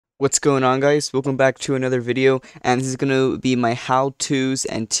What's going on, guys? Welcome back to another video, and this is going to be my how-tos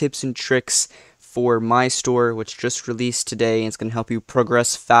and tips and tricks for my store, which just released today, and it's going to help you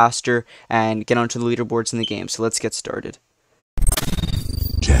progress faster and get onto the leaderboards in the game. So let's get started.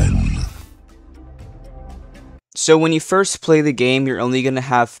 10. So when you first play the game, you're only going to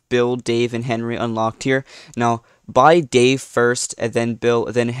have Bill, Dave, and Henry unlocked here. Now, buy Dave first, and then Bill,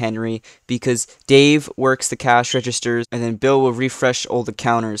 and then Henry, because Dave works the cash registers, and then Bill will refresh all the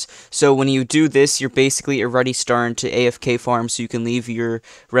counters. So when you do this, you're basically already starting to AFK farm, so you can leave your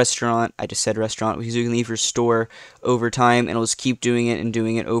restaurant, I just said restaurant, because you can leave your store over time, and it'll just keep doing it and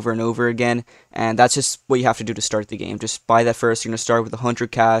doing it over and over again, and that's just what you have to do to start the game. Just buy that first. You're going to start with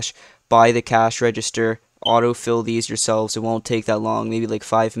 100 cash, buy the cash register, autofill these yourselves. It won't take that long, maybe like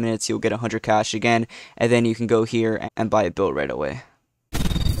 5 minutes. You'll get 100 cash again, and then you can go here and buy a bill right away.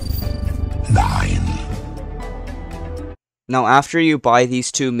 9. Now, after you buy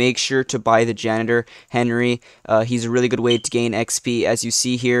these two, make sure to buy the janitor, Henry. He's a really good way to gain XP. As you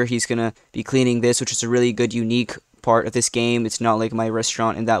see here, he's going to be cleaning this, which is a really good, unique part of this game. It's not like my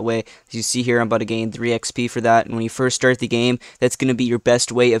restaurant in that way. As you see here, I'm about to gain 3 XP for that, and when you first start the game, that's going to be your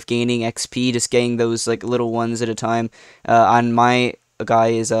best way of gaining XP, just getting those like little ones at a time. On my guy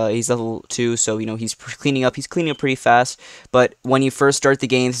is he's level 2, so you know he's cleaning up pretty fast, but when you first start the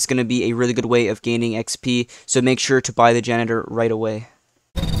game, this is going to be a really good way of gaining XP, so make sure to buy the janitor right away.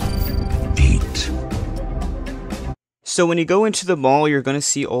 8. So when you go into the mall, you're going to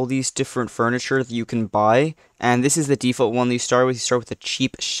see all these different furniture that you can buy, and this is the default one that you start with. You start with a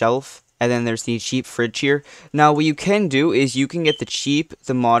cheap shelf, and then there's the cheap fridge here. Now what you can do is you can get the cheap,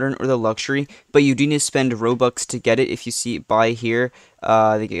 the modern, or the luxury, but you do need to spend Robux to get it. If you see buy here,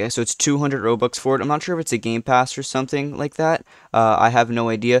 so it's 200 Robux for it. I'm not sure if it's a Game Pass or something like that. I have no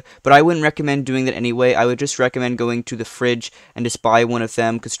idea, but I wouldn't recommend doing that anyway. I would just recommend going to the fridge and just buy one of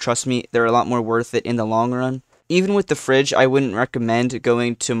them, because trust me, they're a lot more worth it in the long run. Even with the fridge, I wouldn't recommend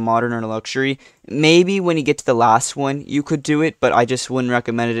going to modern or luxury. Maybe when you get to the last one, you could do it, but I just wouldn't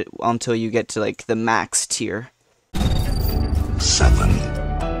recommend it until you get to like the max tier. 7.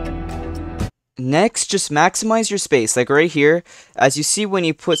 Next, just maximize your space. Like right here, as you see when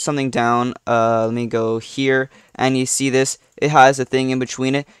you put something down, let me go here, and you see this, it has a thing in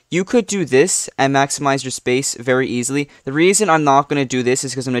between it. You could do this and maximize your space very easily. The reason I'm not going to do this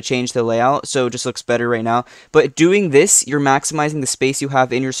is because I'm going to change the layout, so it just looks better right now. But doing this, you're maximizing the space you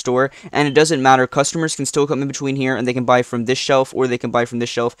have in your store, and it doesn't matter. Customers can still come in between here, and they can buy from this shelf, or they can buy from this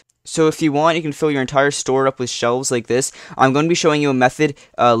shelf. So if you want, you can fill your entire store up with shelves like this. I'm going to be showing you a method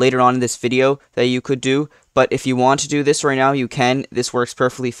later on in this video that you could do, but if you want to do this right now, you can. This works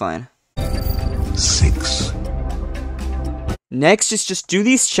perfectly fine. 6. Next is just do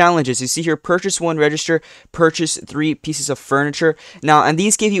these challenges. You see here, purchase 1 register, purchase 3 pieces of furniture. Now, and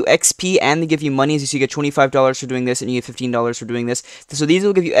these give you XP and they give you money. As you see, you get $25 for doing this and you get $15 for doing this. So these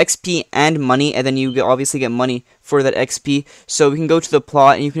will give you XP and money, and then you obviously get money for that XP. So we can go to the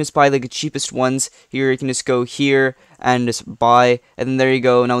plot and you can just buy like the cheapest ones. Here, you can just go here and just buy, and then there you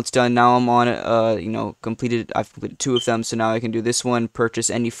go. Now it's done. Now I'm on it, I've completed 2 of them, so now I can do this one,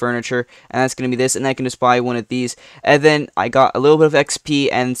 purchase any furniture, and that's going to be this, and I can just buy one of these, and then I got a little bit of XP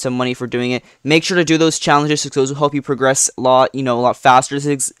and some money for doing it. Make sure to do those challenges, because those will help you progress a lot faster. This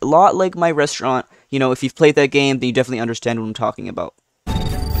is a lot like my restaurant. If you've played that game, then you definitely understand what I'm talking about.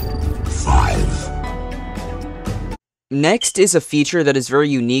 5. Next is a feature that is very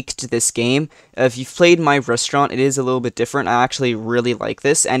unique to this game. If you've played my restaurant, it is a little bit different. I actually really like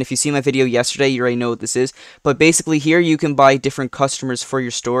this, and if you see my video yesterday, you already know what this is. But basically here you can buy different customers for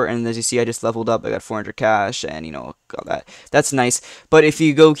your store, and as you see, I just leveled up. I got 400 cash, and got that. That's nice. But if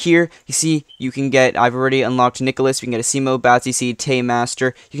you go here, you see you can get, I've already unlocked Nicholas, you can get a Simo, Batsy Seed,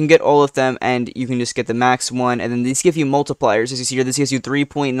 Taymaster. You can get all of them, and you can just get the max one, and then these give you multipliers. As you see here, this gives you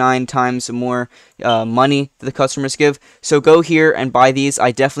 3.9 times more money that the customers give. So go here and buy these.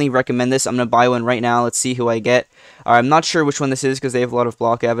 I definitely recommend this. I'm going to buy one right now. Let's see who I get. I'm not sure which one this is because they have a lot of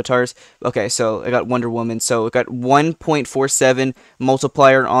block avatars. Okay, so I got Wonder Woman. So it got 1.47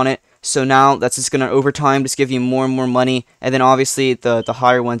 multiplier on it. So now that's just going to over time just give you more and more money, and then obviously the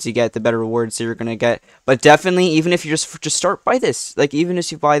higher ones you get, the better rewards that you're going to get. But definitely, even if you just start by this, like even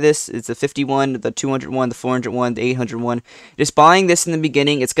if you buy this, it's the 51, the 201, the 401, the 801. Just buying this in the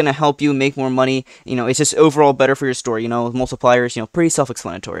beginning, it's going to help you make more money. It's just overall better for your store. Multipliers, pretty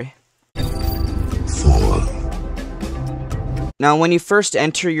self-explanatory. 4. Now, when you first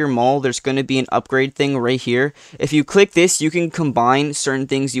enter your mall, there's going to be an upgrade thing right here. If you click this, you can combine certain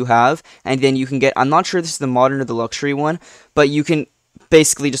things you have, and then you can get, I'm not sure this is the modern or the luxury one, but you can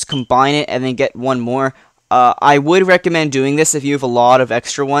basically just combine it and then get one more. I would recommend doing this if you have a lot of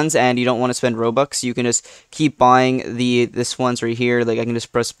extra ones and you don't want to spend Robux. You can just keep buying this ones right here. Like I can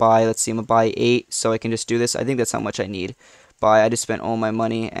just press buy. Let's see, I'm gonna buy 8, so I can just do this. I think that's how much I need. Buy. I just spent all my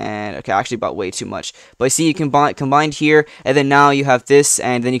money, and okay, I actually bought way too much. But I see you can buy combined here, and then now you have this,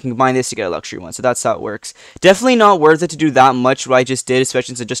 and then you can combine this to get a luxury one. So that's how it works. Definitely not worth it to do that much what I just did,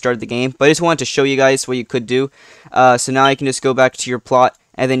 especially since I just started the game. But I just wanted to show you guys what you could do. So now you can just go back to your plot,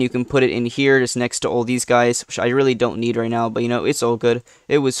 and then you can put it in here just next to all these guys, which I really don't need right now, but you know, it's all good.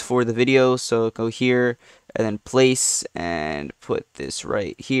 It was for the video, so go here and then place and put this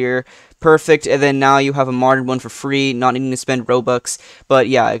right here. Perfect. And then now you have a modern one for free, not needing to spend Robux. But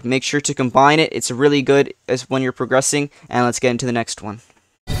yeah, make sure to combine it. It's really good as when you're progressing. And let's get into the next one.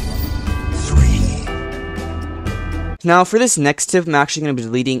 3, Now for this next tip, I'm actually going to be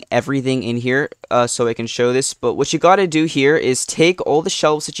deleting everything in here so I can show this. But what you got to do here is take all the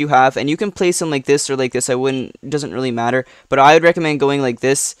shelves that you have, and you can place them like this or like this. It doesn't really matter. But I would recommend going like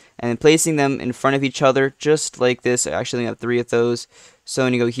this and then placing them in front of each other just like this. I actually have 3 of those. So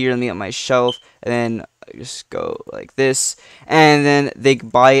when you go here, let me get my shelf, and then just go like this, and then they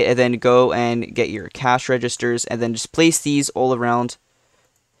buy it, and then go and get your cash registers, and then just place these all around.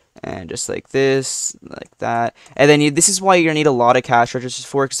 And just like this, like that. And then this is why you're going to need a lot of cash registers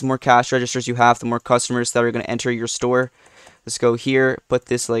for, because the more cash registers you have, the more customers that are going to enter your store. Let's go here, put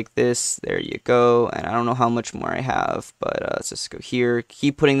this like this, there you go. And I don't know how much more I have, but let's just go here,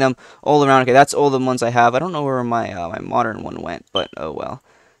 keep putting them all around. Okay, that's all the ones I have. I don't know where my my modern one went, but oh well.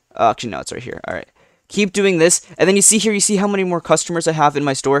 Actually, no, it's right here. All right. Keep doing this, and then you see here, you see how many more customers I have in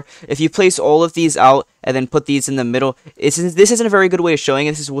my store. If you place all of these out and then put these in the middle, this isn't a very good way of showing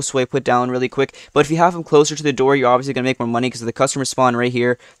it. This is what I put down really quick. But if you have them closer to the door, you're obviously going to make more money because the customers spawn right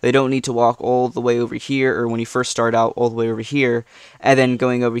here. They don't need to walk all the way over here, or when you first start out, all the way over here. And then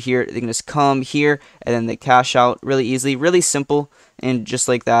going over here, they can just come here, and then they cash out really easily. Really simple, and just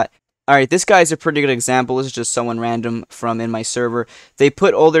like that. Alright, this guy's a pretty good example. This is just someone random from in my server. They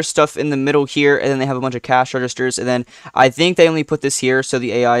put all their stuff in the middle here, and then they have a bunch of cash registers, and then I think they only put this here so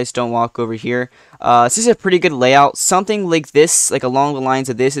the AIs don't walk over here. This is a pretty good layout. Something like this, like along the lines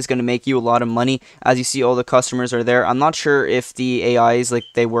of this, is going to make you a lot of money. As you see, all the customers are there. I'm not sure if the AIs, like,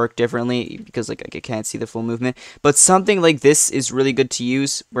 they work differently, because, like, I can't see the full movement. But something like this is really good to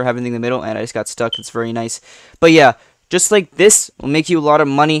use. We're having in the middle, and I just got stuck. It's very nice. But yeah. Just like this will make you a lot of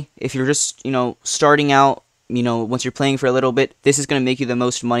money if you're just, you know, starting out, you know, once you're playing for a little bit. This is going to make you the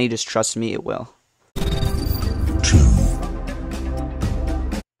most money. Just trust me, it will. 2,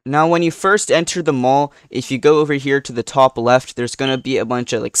 Now, when you first enter the mall, if you go over here to the top left, there's going to be a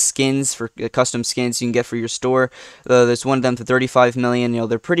bunch of, like, skins, for custom skins you can get for your store. There's one of them for 35 million. You know,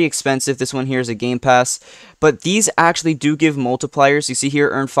 they're pretty expensive. This one here is a Game Pass. But these actually do give multipliers. You see here,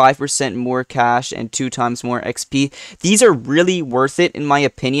 earn 5% more cash and 2 times more XP. These are really worth it, in my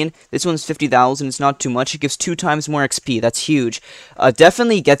opinion. This one's 50,000. It's not too much. It gives 2 times more XP. That's huge.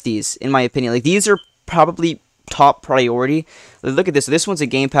 Definitely get these, in my opinion. Like, these are probably top priority. Look at this. This one's a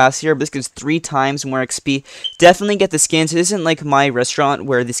Game Pass here, but this gives 3 times more XP. Definitely get the skins. It isn't like my restaurant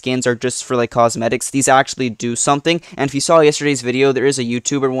where the skins are just for like cosmetics. These actually do something. And if you saw yesterday's video, there is a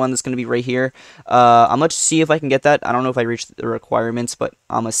YouTuber one that's going to be right here. I'm going to see if I can get that. I don't know if I reached the requirements, but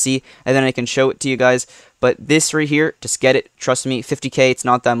I'm going to see. And then I can show it to you guys. But this right here, just get it. Trust me, 50k, it's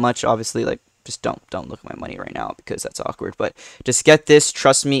not that much. Obviously, like, just don't look at my money right now because that's awkward. But just get this.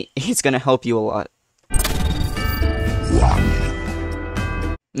 Trust me, it's going to help you a lot. 1,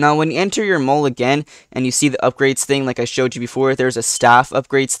 Now, when you enter your mall again, and you see the upgrades thing, like I showed you before, there's a staff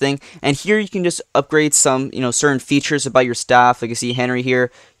upgrades thing, and here you can just upgrade some, you know, certain features about your staff. Like you see Henry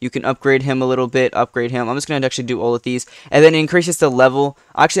here, you can upgrade him a little bit, upgrade him. I'm just going to actually do all of these, and then it increases the level.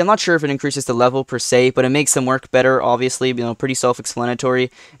 Actually, I'm not sure if it increases the level per se, but it makes them work better, obviously, you know, pretty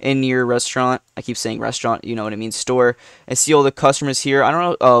self-explanatory in your restaurant. I keep saying restaurant, you know what I mean, store. And see all the customers here. I don't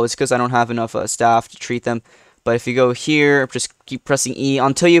know, oh, it's because I don't have enough staff to treat them. But if you go here, just keep pressing E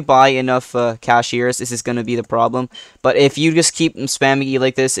until you buy enough cashiers. This is going to be the problem. But if you just keep spamming E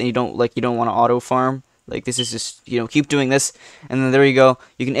like this, and you don't want to auto farm, like this is just, you know, keep doing this, and then there you go.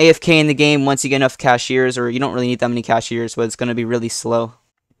 You can AFK in the game once you get enough cashiers, or you don't really need that many cashiers, but it's going to be really slow.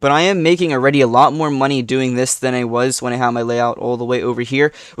 But I am making already a lot more money doing this than I was when I had my layout all the way over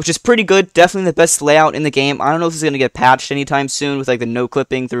here, which is pretty good. Definitely the best layout in the game. I don't know if this is going to get patched anytime soon with like the no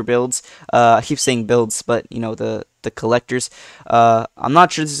clipping through builds. I keep saying builds, but you know, the collectors. I'm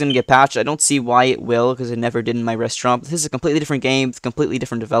not sure this is going to get patched. I don't see why it will, because it never did in my restaurant. But this is a completely different game with completely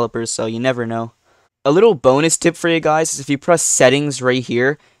different developers, so you never know. A little bonus tip for you guys is if you press settings right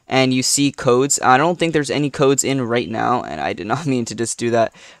here, and you see codes. I don't think there's any codes in right now, and I did not mean to just do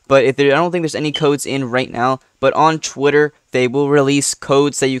that. But I don't think there's any codes in right now. But on Twitter, they will release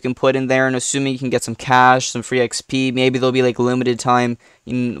codes that you can put in there, and assuming you can get some cash, some free XP, maybe there'll be like limited time.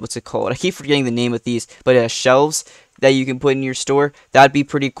 What's it called? I keep forgetting the name of these, but shelves that you can put in your store. That'd be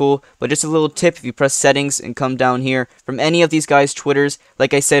pretty cool. But just a little tip, if you press settings and come down here from any of these guys' Twitters,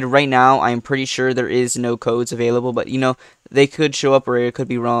 like I said, right now I'm pretty sure there is no codes available, but they could show up or it could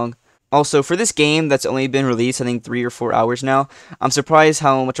be wrong. Also, for this game that's only been released, I think 3 or 4 hours now, I'm surprised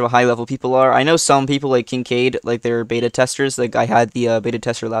how much of a high level people are. I know some people like Kincaid, like they're beta testers. Like I had the beta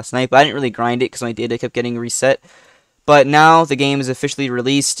tester last night, but I didn't really grind it because my data kept getting reset. But now the game is officially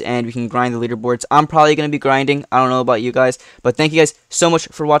released and we can grind the leaderboards. I'm probably going to be grinding. I don't know about you guys. But thank you guys so much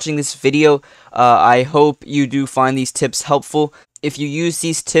for watching this video. I hope you do find these tips helpful. If you use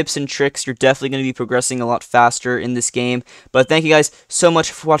these tips and tricks, you're definitely going to be progressing a lot faster in this game. But thank you guys so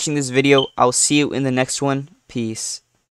much for watching this video. I'll see you in the next one. Peace.